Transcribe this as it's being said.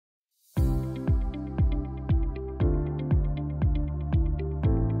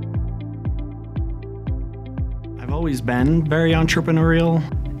always been very entrepreneurial.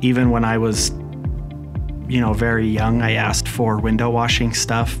 Even when I was, very young, I asked for window washing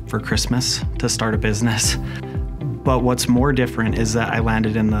stuff for Christmas to start a business. But what's more different is that I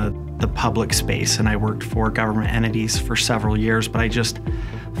landed in the public space and I worked for government entities for several years, but I just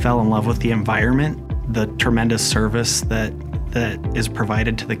fell in love with the environment, the tremendous service that is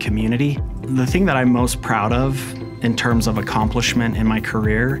provided to the community. The thing that I'm most proud of in terms of accomplishment in my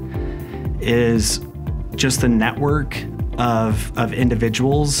career is just the network of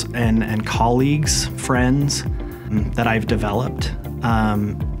individuals and colleagues, friends that I've developed.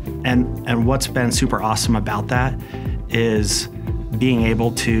 And what's been super awesome about that is being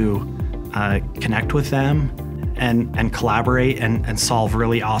able to connect with them and collaborate and solve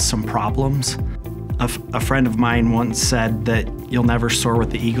really awesome problems. A friend of mine once said that you'll never soar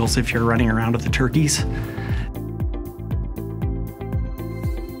with the eagles if you're running around with the turkeys.